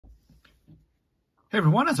Hey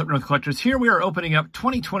everyone, it's UpNorth Collectors here. We are opening up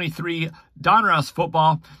 2023 Donruss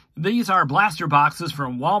Football. These are blaster boxes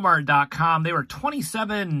from Walmart.com. They were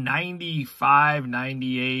 $27.95,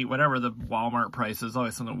 $98, whatever the Walmart price is.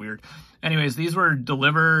 Always something weird. Anyways, these were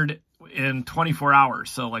delivered in 24 hours,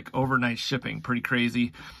 so like overnight shipping. Pretty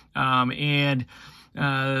crazy.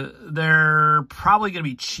 They're probably going to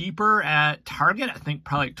be cheaper at Target. I think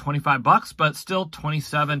probably like 25 bucks, but still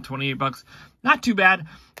 27, 28 bucks. Not too bad.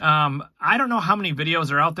 I don't know how many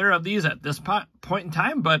videos are out there of these at this point in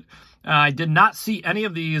time, but I did not see any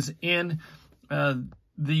of these in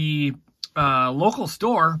the local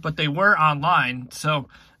store, but they were online. So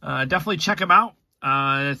definitely check them out.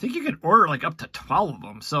 I think you can order like up to 12 of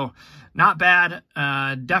them. So not bad.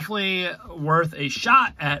 Definitely worth a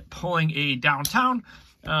shot at pulling a downtown.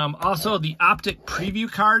 Also, the optic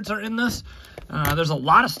preview cards are in this. There's a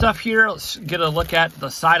lot of stuff here. Let's get a look at the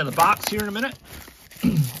side of the box here in a minute.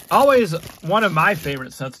 Always one of my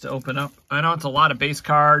favorite sets to open up. I know it's a lot of base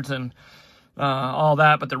cards and all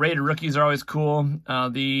that, but the rated rookies are always cool.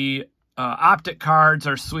 The optic cards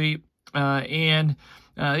are sweet.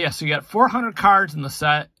 Yeah, so you got 400 cards in the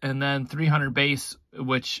set and then 300 base,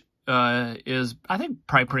 which is, I think,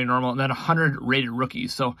 probably pretty normal, and then 100 rated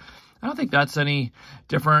rookies. So I don't think that's any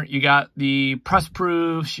different. You got the press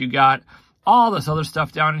proofs, you got all this other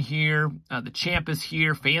stuff down here. The champ is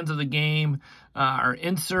here, fans of the game, our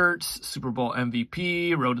inserts, Super Bowl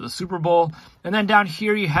MVP, road to the Super Bowl. And then down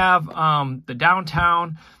here you have the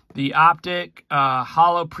downtown, the optic,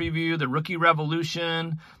 holo preview, the Rookie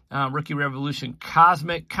Revolution,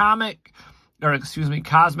 Cosmic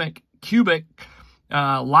Cubic,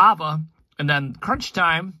 Lava, and then Crunch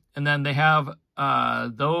Time. And then they have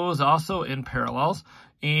those also in parallels.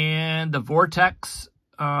 And the Vortex,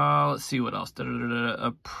 let's see what else.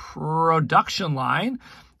 A production line.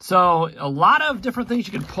 So a lot of different things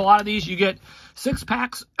you can pull out of these. You get 6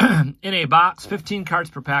 packs in a box, 15 cards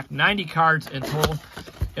per pack, 90 cards in total.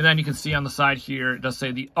 And then you can see on the side here, it does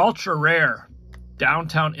say the ultra rare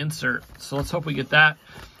downtown insert. So let's hope we get that.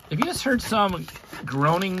 If you just heard some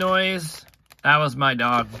groaning noise, that was my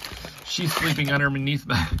dog. She's sleeping underneath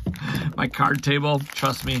my card table.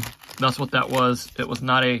 Trust me, that's what that was. It was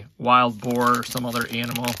not a wild boar or some other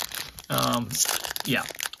animal. Yeah,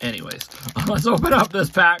 anyways, let's open up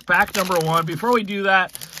this pack number 1. Before we do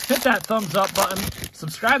that, hit that thumbs up button,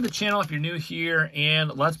 subscribe to the channel if you're new here,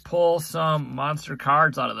 and let's pull some monster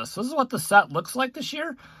cards out of this. So this is what the set looks like this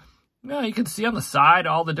year. Yeah, you can see on the side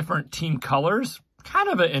all the different team colors. Kind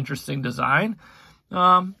of an interesting design.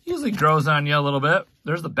 Usually grows on you a little bit.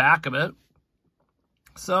 There's the back of it.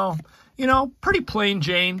 So, you know, pretty plain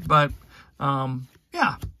Jane, but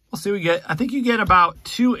yeah, we'll see what we get. I think you get about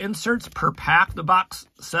 2 inserts per pack, the box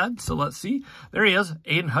said. So let's see. There he is,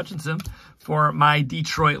 Aiden Hutchinson for my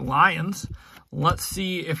Detroit Lions. Let's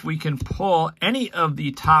see if we can pull any of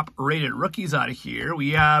the top rated rookies out of here. We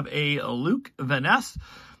have a Luke Van Ness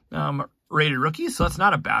rated rookie, so that's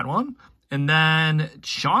not a bad one. And then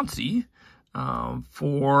Chauncey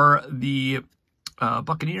for the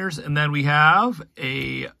Buccaneers. And then we have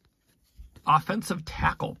a offensive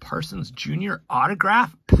tackle, Parsons Jr.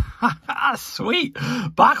 autograph. Sweet.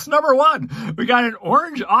 Box number 1. We got an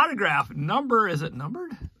orange autograph. Number, is it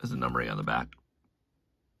numbered? Is it numbering on the back?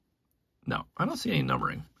 No, I don't see any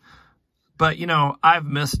numbering. But, you know, I've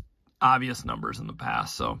missed obvious numbers in the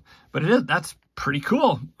past. So, but that's pretty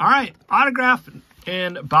cool. All right, autograph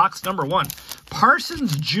in box number 1.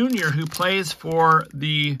 Parsons Jr., who plays for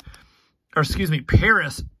the, or excuse me,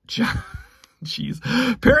 Paris Johnson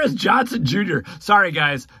Jr. Sorry,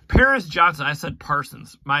 guys. Paris Johnson. I said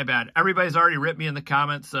Parsons. My bad. Everybody's already ripped me in the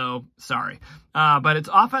comments, so sorry. But it's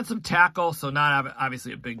offensive tackle, so not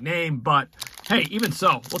obviously a big name. But, hey, even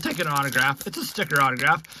so, we'll take an autograph. It's a sticker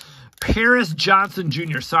autograph. Paris Johnson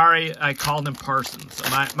Jr. Sorry, I called him Parsons.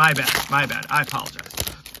 My bad. I apologize.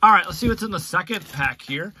 All right, let's see what's in the second pack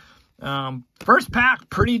here. First pack,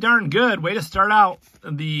 pretty darn good. Way to start out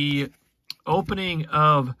the opening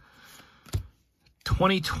of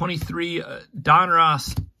 2023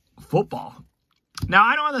 Donruss Football. Now,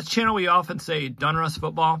 I know on this channel we often say Donruss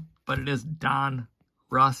Football, but it is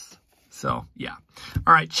Donruss. So, yeah.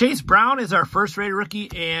 All right, Chase Brown is our first rated rookie,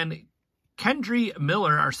 and Kendry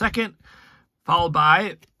Miller, our second, followed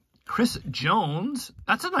by Chris Jones.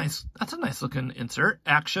 That's a nice looking insert.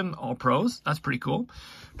 Action All Pros. That's pretty cool.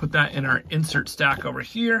 Put that in our insert stack over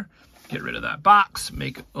here. Get rid of that box.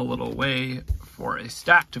 Make a little way for a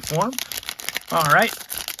stack to form. All right.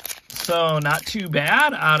 So not too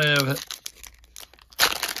bad out of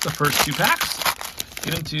the first 2 packs.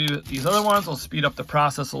 Get into these other ones. We'll speed up the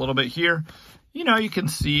process a little bit here. you know, you can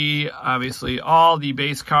see, obviously, all the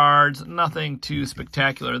base cards. Nothing too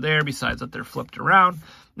spectacular there besides that they're flipped around.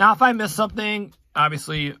 Now, if I miss something,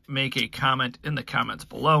 obviously, make a comment in the comments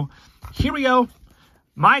below. Here we go.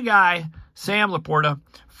 My guy, Sam Laporta,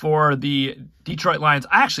 for the Detroit Lions.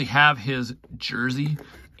 I actually have his jersey,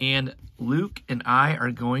 and Luke and I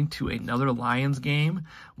are going to another Lions game.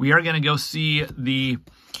 We are going to go see the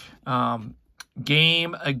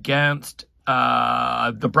game against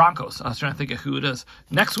the Broncos. I was trying to think of who it is.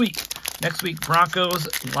 Next week, Broncos,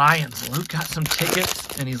 Lions. Luke got some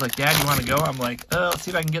tickets, and he's like, Dad, you want to go? I'm like, let's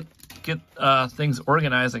see if I can get things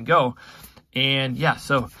organized and go. And yeah,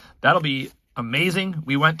 so that'll be amazing.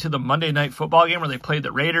 We went to the Monday Night Football game where they played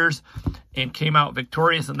the Raiders and came out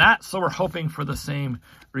victorious in that. So we're hoping for the same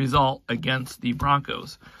result against the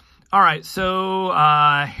Broncos. All right, so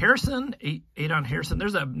Harrison, 8 on Harrison.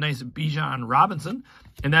 There's a nice Bijan Robinson.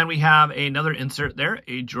 And then we have another insert there,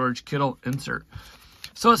 a George Kittle insert.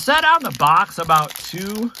 So it said on the box about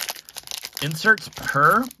 2 inserts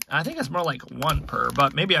per. I think it's more like 1 per,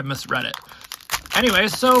 but maybe I misread it. Anyway,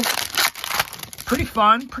 so pretty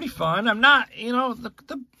fun. I'm not, you know, the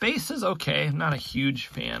base is okay. I'm not a huge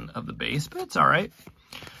fan of the base, but it's all right.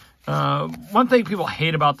 One thing people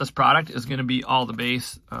hate about this product is going to be all the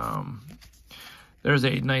base. There's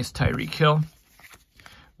a nice Tyreek Hill.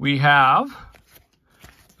 We have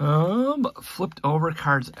flipped over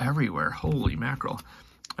cards everywhere. Holy mackerel.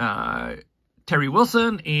 Terry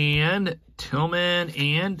Wilson and Tillman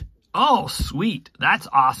and, oh, sweet. That's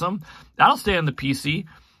awesome. That'll stay on the PC.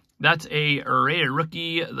 That's a rated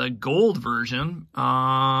rookie, the gold version.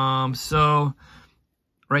 So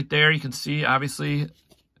right there you can see, obviously,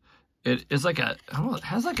 it is like a, it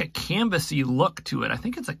has like a canvasy look to it. I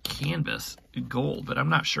think it's a canvas gold, but I'm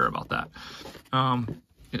not sure about that.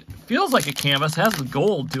 It feels like a canvas, has the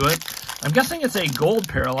gold to it. I'm guessing it's a gold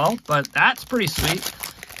parallel, but that's pretty sweet.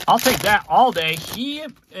 I'll take that all day. He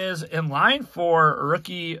is in line for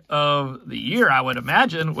Rookie of the Year, I would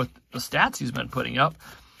imagine, with the stats he's been putting up.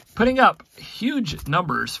 Putting up huge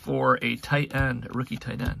numbers for a tight end, a rookie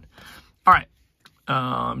tight end. All right,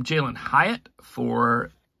 Jalen Hyatt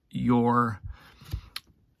for your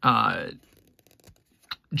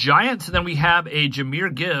Giants. And then we have a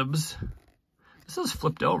Jahmyr Gibbs. This is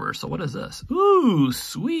flipped over, so what is this? Ooh,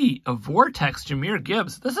 sweet, a Vortex Jahmyr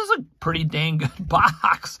Gibbs. This is a pretty dang good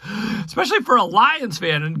box, especially for a Lions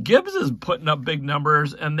fan. And Gibbs is putting up big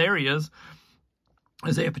numbers, and there he is.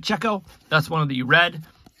 Isaiah Pacheco, that's one of the red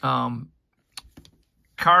cards.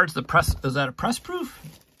 The press, is that a press proof?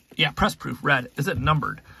 Yeah, press proof red. Is it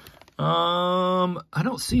numbered? I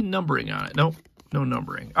don't see numbering on it. Nope, no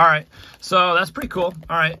numbering. All right, so that's pretty cool.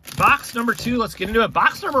 All right, box number 2, let's get into it.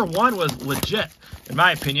 Box number 1 was legit, in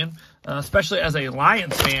my opinion, especially as a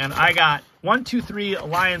Lions fan. I got 1, 2, 3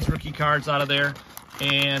 Lions rookie cards out of there,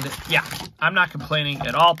 and yeah, I'm not complaining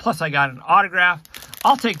at all. Plus, I got an autograph.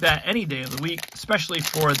 I'll take that any day of the week, especially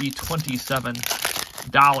for the $27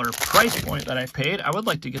 price point that I paid. I would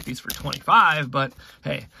like to get these for $25, but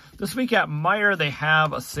hey, this week at Meijer, they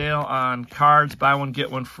have a sale on cards, buy one, get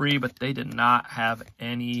one free, but they did not have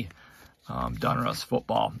any Donruss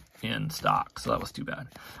Football in stock, so that was too bad.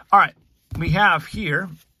 All right, we have here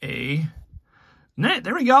a,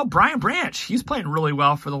 there we go, Brian Branch. He's playing really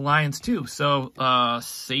well for the Lions too. So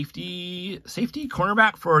safety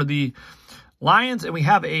cornerback for the Lions, and we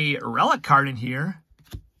have a relic card in here.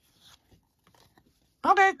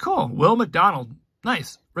 Okay, cool. Will McDonald.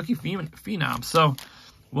 Nice. Rookie Phenoms. So,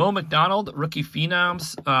 Will McDonald, Rookie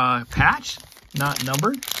Phenoms patch, not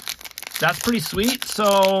numbered. That's pretty sweet.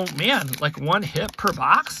 So, man, like 1 hit per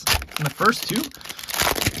box in the first 2.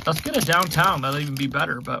 Let's get a downtown. That'll even be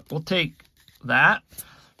better, but we'll take that.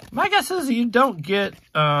 My guess is you don't get,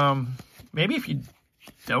 maybe if you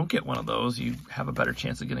don't get one of those, you have a better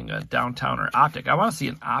chance of getting a downtown or optic. I want to see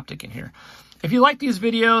an optic in here. If you like these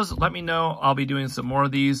videos, let me know. I'll be doing some more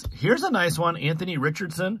of these. Here's a nice one. Anthony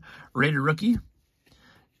Richardson, rated rookie.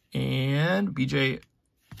 And B.J.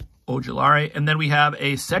 Ojulari. And then we have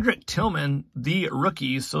a Cedric Tillman, the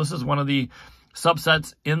rookies. So this is one of the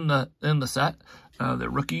subsets in the set, the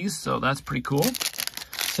rookies. So that's pretty cool.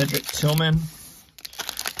 Cedric Tillman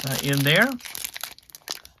in there.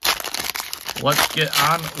 Let's get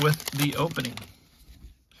on with the opening.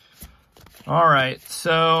 All right,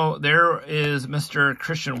 so there is Mr.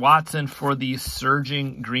 Christian Watson for the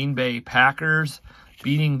surging Green Bay Packers,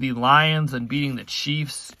 beating the Lions and beating the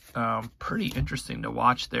Chiefs. Pretty interesting to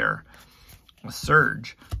watch their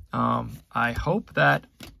surge. I hope that,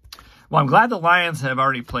 well, I'm glad the Lions have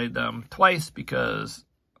already played them twice, because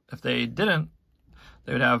if they didn't,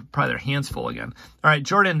 they would have probably their hands full again. All right,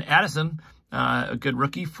 Jordan Addison, a good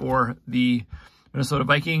rookie for the Minnesota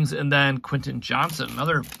Vikings. And then Quentin Johnson,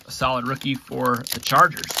 another solid rookie for the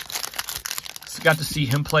Chargers. So got to see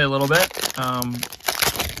him play a little bit.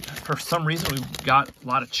 For some reason, we've got a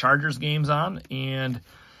lot of Chargers games on, and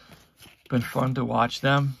been fun to watch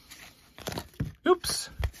them. Oops.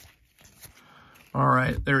 All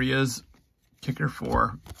right, there he is, kicker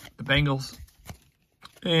for the Bengals.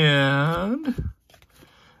 And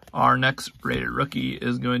our next rated rookie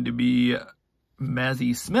is going to be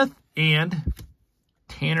Mazi Smith and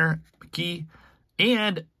Tanner McKee,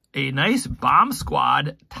 and a nice bomb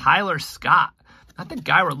squad, Tyler Scott. Not the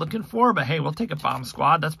guy we're looking for, but hey, we'll take a bomb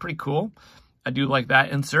squad. That's pretty cool. I do like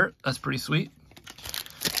that insert. That's pretty sweet.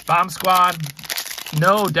 Bomb squad.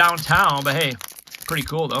 No downtown, but hey, pretty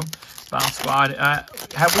cool though. Bomb squad.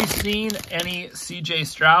 Have we seen any CJ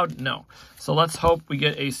Stroud? No. So let's hope we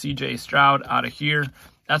get a CJ Stroud out of here.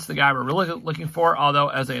 That's the guy we're really looking for. Although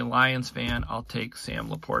as a Lions fan, I'll take Sam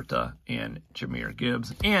Laporta and Jahmyr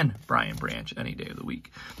Gibbs and Brian Branch any day of the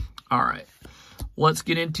week. All right. Let's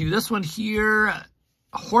get into this one here.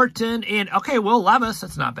 Horton and, okay, Will Levis.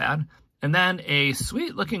 That's not bad. And then a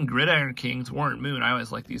sweet-looking Gridiron Kings, Warren Moon. I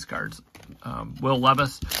always like these cards. Will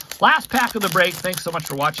Levis. Last pack of the break. Thanks so much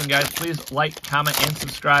for watching, guys. Please like, comment, and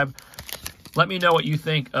subscribe. Let me know what you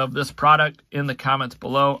think of this product in the comments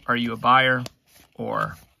below. Are you a buyer,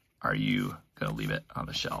 or are you going to leave it on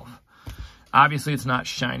the shelf? Obviously, it's not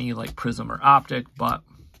shiny like Prism or Optic, but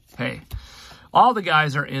hey, all the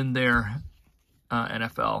guys are in their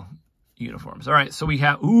NFL uniforms. All right, so we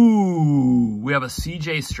have, we have a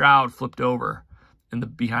CJ Stroud flipped over in the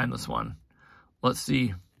behind this one. Let's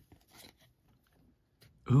see.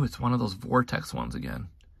 Ooh, it's one of those Vortex ones again.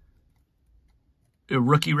 A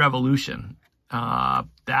Rookie Revolution.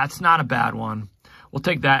 That's not a bad one. We'll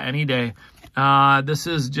take that any day. This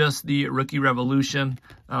is just the Rookie Revolution.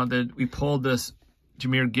 We pulled this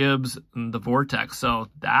Jahmyr Gibbs and the Vortex. So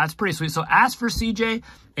that's pretty sweet. So ask for CJ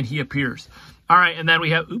and he appears. All right, and then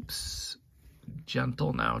we have,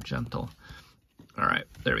 gentle now, gentle. All right,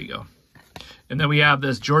 there we go. And then we have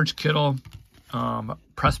this George Kittle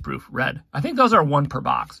press proof red. I think those are 1 per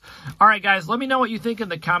box. All right, guys, let me know what you think in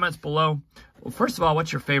the comments below. Well, first of all,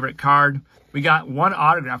 what's your favorite card? We got 1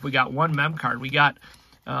 autograph. We got 1 mem card. We got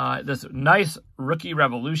this nice Rookie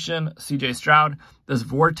Revolution, CJ Stroud. This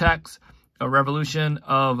Vortex, a Revolution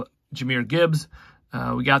of Jahmyr Gibbs.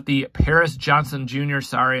 We got the Paris Johnson Jr.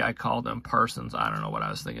 Sorry, I called him Parsons. I don't know what I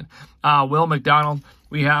was thinking. Will McDonald.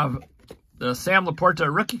 We have the Sam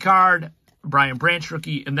Laporta rookie card, Brian Branch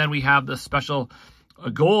rookie, and then we have the special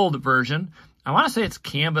gold version. I want to say it's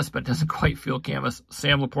canvas, but it doesn't quite feel canvas.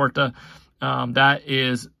 Sam Laporta. That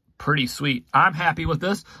is pretty sweet. I'm happy with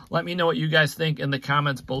this. Let me know what you guys think in the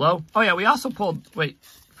comments below. Oh, yeah, we also pulled, wait,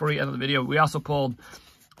 before we end the video, we also pulled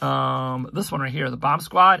this one right here, the Bomb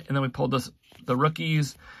Squad, and then we pulled this, the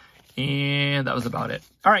rookies, and that was about it.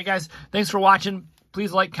 All right, guys, thanks for watching.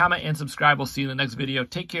 Please like, comment, and subscribe. We'll see you in the next video.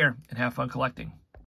 Take care and have fun collecting.